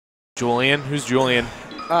Julian? Who's Julian?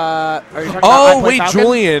 Are you talking about Oh, wait, Falcon?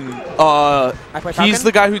 Julian. Falcon? He's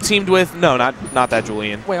the guy who teamed with... No, not that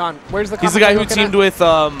Julian. Wait, on. Where's the He's the guy who looking teamed at? with,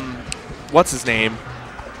 what's his name?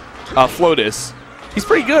 Flotus. He's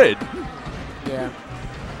pretty good. Yeah.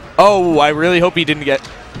 Oh, I really hope he didn't get...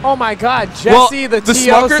 Oh, my God. Jesse, Well, the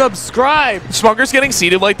TO subscribed. Smucker's getting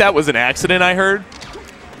seated like that was an accident, I heard.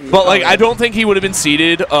 But, like, I don't think he would have been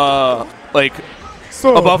seated, like...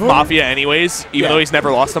 above Mafia anyways, even though he's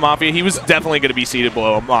never lost to Mafia. He was definitely going to be seated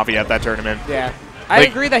below Mafia at that tournament. Yeah. I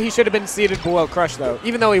agree that he should have been seated below Crush, though,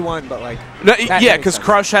 even though he won, but, like... No, yeah, because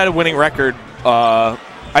Crush had a winning record.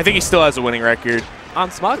 I think he still has a winning record. On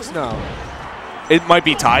Smugs? No. It might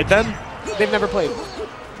be tied then? They've never played.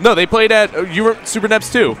 No, they played at Super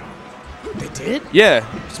Neps too. They did? Yeah,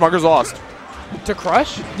 Smuggers lost. To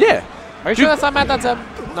Crush? Yeah. Are you sure that's not Matt that's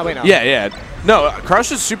No, wait, no. Yeah, yeah. No,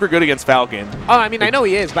 Crush is super good against Falcon. Oh, I mean, I know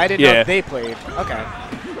he is, but I didn't know if they played. Okay.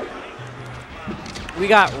 We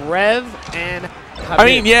got Rev and Habib. I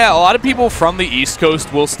mean, yeah, a lot of people from the East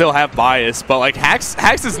Coast will still have bias, but, like, Hax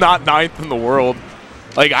is not 9th in the world.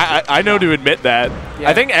 Like, I know to admit that. Yeah.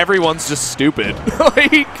 I think everyone's just stupid.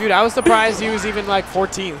 Like, dude, I was surprised he was even, like,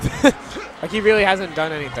 14th. Like, he really hasn't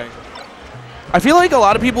done anything. I feel like a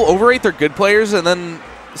lot of people overrate their good players, and then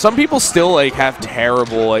some people still, like, have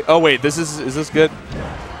terrible, like, oh, wait, is this good?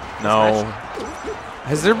 No.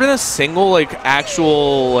 Has there been a single, like,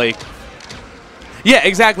 actual, like... Yeah,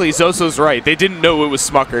 exactly. Zoso's right. They didn't know it was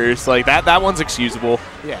Smuckers. Like, that one's excusable.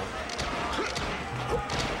 Yeah.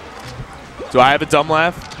 Do I have a dumb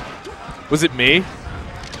laugh? Was it me?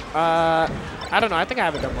 I don't know. I think I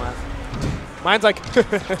have a dumb laugh. Mine's like...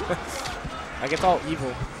 like, it's all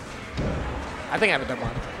evil. I think I have a dumb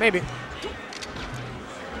laugh. Maybe.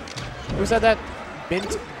 Who said that?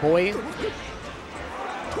 Bint boy?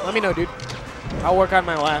 Let me know, dude. I'll work on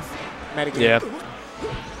my laugh. Metagame. Yeah.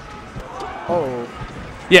 Oh.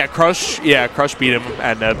 Yeah, Crush beat him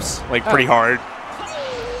at Nebs, like, pretty hard.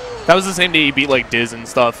 That was the same day he beat, like, Diz and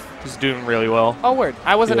stuff. He's doing really well. Oh, word.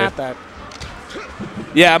 I wasn't at that.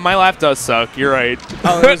 Yeah, my laugh does suck. You're right.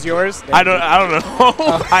 Oh, it was yours? I don't know.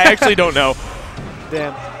 Oh. I actually don't know.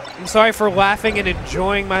 Damn. I'm sorry for laughing and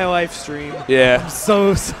enjoying my live stream. Yeah. I'm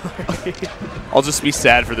so sorry. I'll just be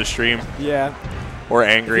sad for the stream. Yeah. Or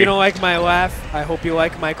angry. If you don't like my laugh, I hope you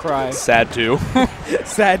like my cry. Sad too.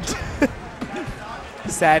 Sad.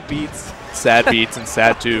 Sad beats. Sad beats and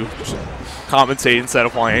sad too. Commentate instead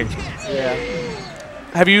of playing. Yeah.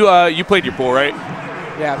 Have you you played your pool, right?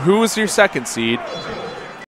 Yeah. Who was your second seed?